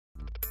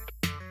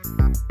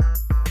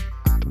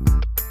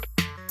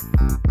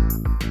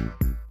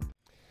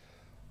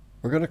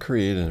we're going to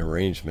create an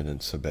arrangement in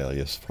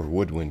Sibelius for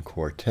woodwind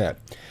quartet.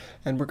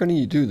 And we're going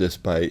to do this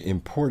by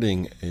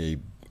importing a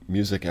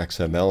music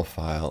XML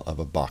file of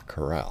a Bach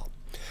chorale.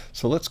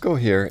 So let's go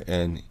here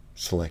and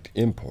select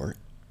Import,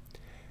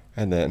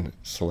 and then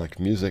select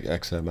Music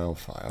XML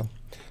file.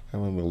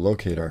 And when we'll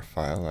locate our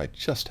file, I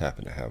just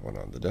happen to have one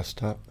on the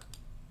desktop.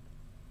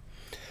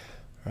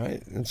 All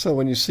right, and so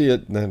when you see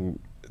it, then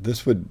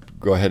this would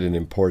go ahead and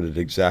import it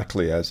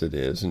exactly as it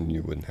is, and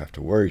you wouldn't have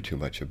to worry too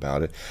much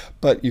about it.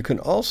 But you can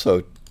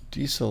also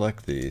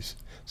deselect these.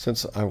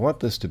 Since I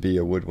want this to be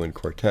a woodwind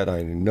quartet,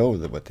 I know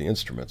what the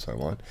instruments I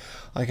want.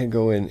 I can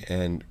go in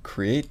and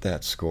create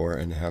that score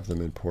and have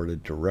them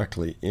imported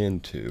directly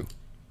into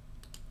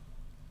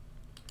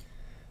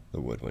the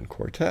woodwind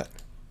quartet.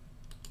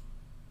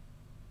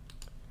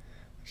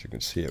 As you can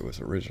see, it was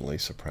originally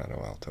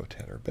soprano, alto,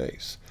 tenor,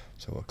 bass.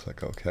 So we'll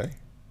click OK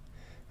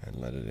and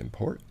let it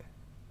import.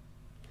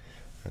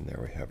 And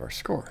there we have our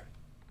score.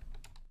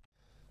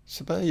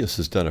 Sibelius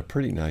has done a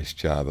pretty nice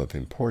job of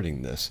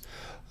importing this,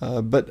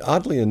 but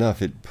oddly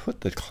enough, it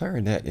put the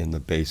clarinet in the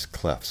bass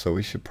clef, so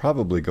we should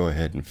probably go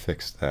ahead and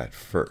fix that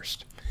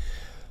first.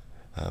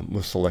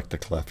 We'll select the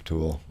clef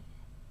tool,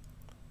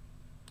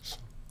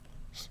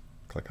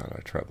 click on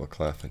our treble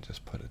clef and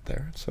just put it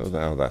there. So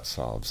now that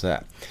solves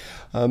that.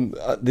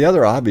 The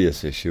other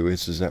obvious issue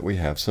is that we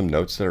have some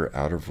notes that are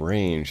out of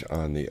range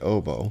on the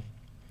oboe.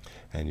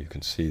 And you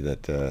can see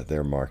that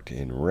they're marked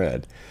in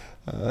red.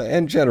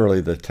 And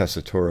generally the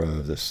tessitura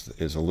of this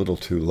is a little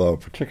too low,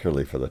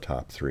 particularly for the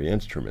top three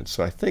instruments.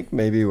 So I think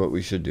maybe what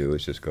we should do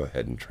is just go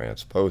ahead and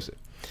transpose it.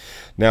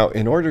 Now,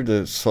 in order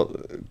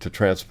to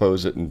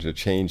transpose it and to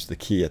change the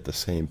key at the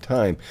same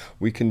time,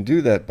 we can do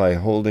that by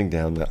holding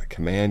down the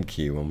Command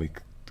key when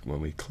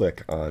we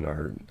click on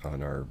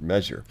our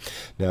measure.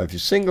 Now, if you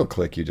single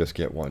click, you just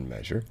get one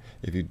measure.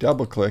 If you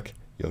double click,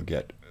 you'll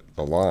get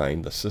the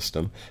line, the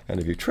system, and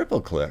if you triple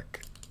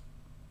click,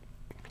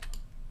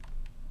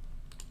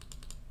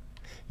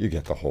 you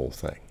get the whole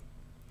thing.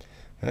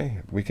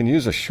 Okay? We can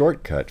use a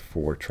shortcut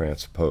for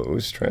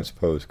transpose.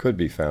 Transpose could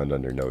be found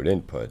under Note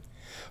Input,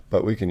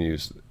 but we can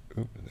use,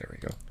 there we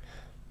go.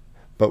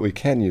 But we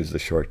can use the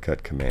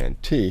shortcut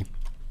Command T,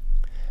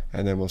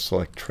 and then we'll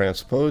select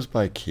Transpose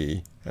by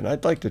key, and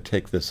I'd like to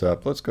take this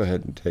up. Let's go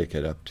ahead and take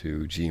it up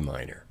to G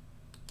minor.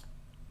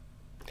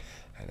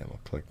 And then we'll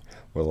click.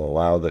 We'll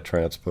allow the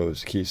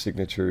transpose key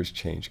signatures,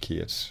 change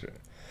key.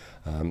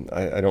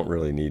 I don't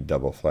really need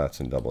double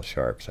flats and double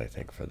sharps, I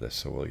think, for this,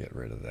 so we'll get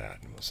rid of that,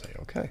 and we'll say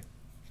OK.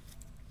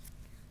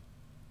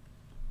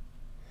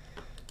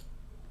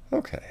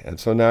 OK,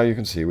 and so now you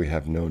can see we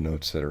have no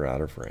notes that are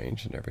out of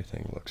range, and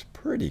everything looks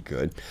pretty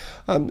good.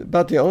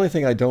 But the only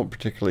thing I don't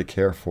particularly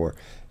care for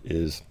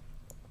is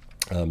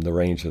the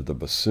range of the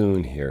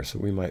bassoon here, so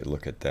we might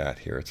look at that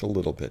here. It's a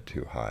little bit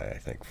too high, I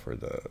think, for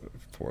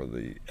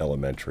the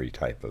elementary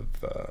type of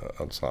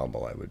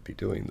ensemble I would be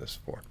doing this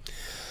for.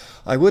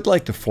 I would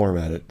like to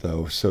format it,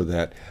 though, so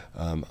that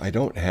I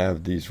don't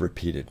have these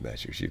repeated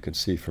measures. You can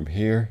see from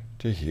here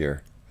to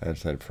here, and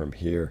then from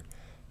here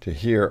to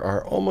here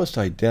are almost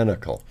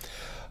identical.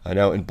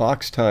 Now, in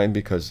Bach's time,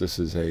 because this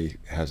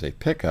has a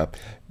pickup,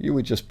 you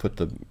would just put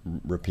the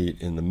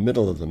repeat in the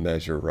middle of the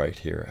measure right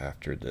here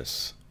after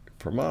this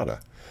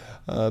fermata.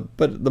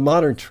 But the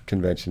modern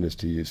convention is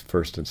to use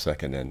first and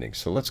second endings,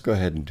 so let's go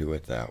ahead and do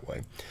it that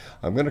way.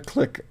 I'm going to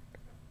click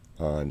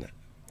on,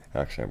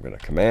 actually I'm going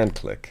to command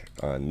click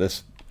on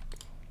this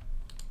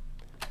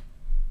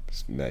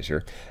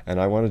measure, and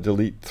I want to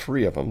delete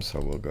 3 of them, so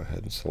we'll go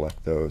ahead and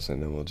select those,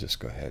 and then we'll just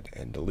go ahead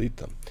and delete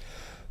them.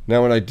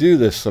 Now when I do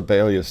this,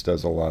 Sibelius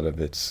does a lot of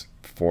its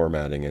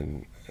formatting,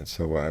 and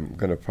so I'm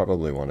going to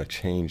probably want to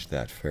change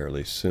that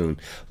fairly soon.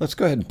 Let's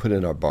go ahead and put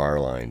in our bar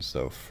lines,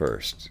 though,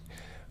 first.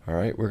 All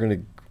right, we're going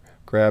to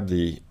grab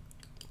the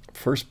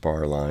first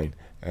bar line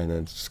and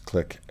then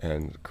click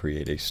and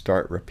create a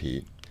start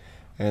repeat.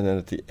 And then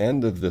at the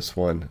end of this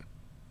one,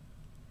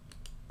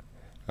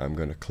 I'm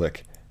going to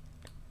click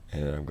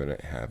and I'm going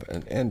to have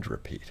an end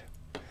repeat.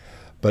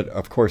 But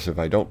of course, if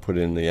I don't put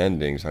in the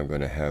endings, I'm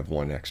going to have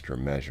one extra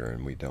measure,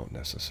 and we don't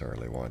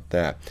necessarily want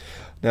that.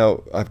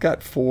 Now, I've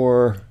got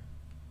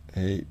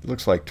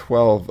looks like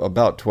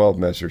about 12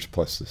 measures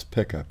plus this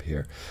pickup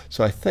here.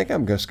 So I think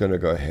I'm just going to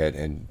go ahead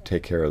and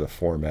take care of the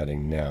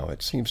formatting now.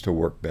 It seems to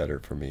work better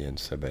for me in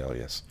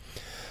Sibelius.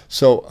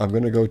 So I'm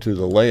going to go to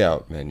the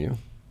Layout menu.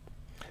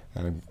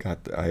 And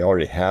I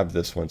already have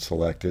this one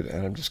selected,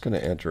 and I'm just going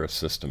to enter a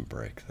system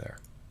break there.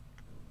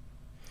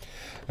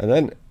 And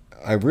then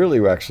I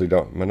really actually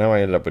don't. Now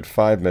I ended up with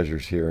 5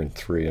 measures here and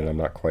 3, and I'm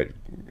not quite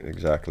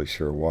exactly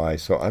sure why.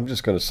 So I'm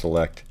just going to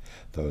select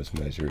those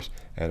measures,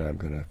 and I'm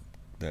going to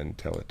then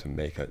tell it to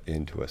make it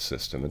into a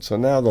system. And so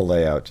now the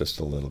layout just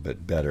a little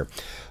bit better.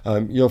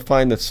 You'll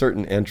find that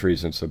certain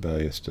entries in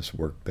Sibelius just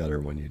work better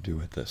when you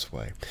do it this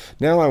way.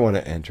 Now I want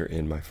to enter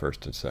in my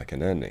first and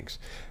second endings.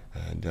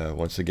 And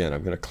once again,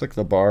 I'm going to click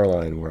the bar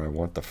line where I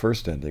want the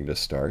first ending to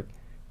start.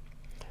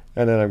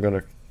 And then I'm going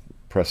to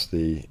press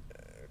the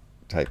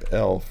type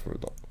L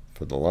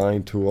for the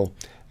line tool,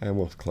 and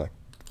we'll select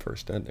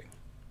first ending.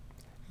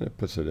 And it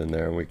puts it in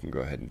there, and we can go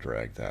ahead and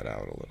drag that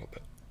out a little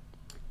bit.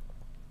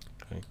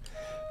 Okay.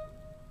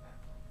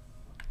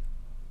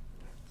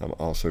 I'm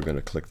also going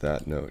to click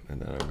that note,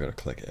 and then I'm going to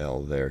click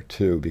L there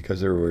too,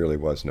 because there really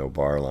was no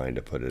bar line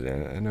to put it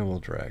in, and then we'll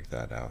drag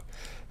that out.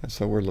 And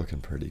so we're looking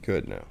pretty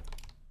good now.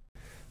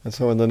 And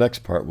so in the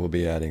next part, we'll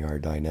be adding our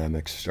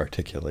dynamics,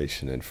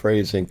 articulation, and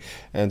phrasing,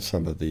 and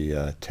some of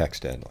the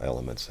text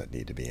elements that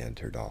need to be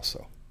entered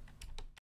also.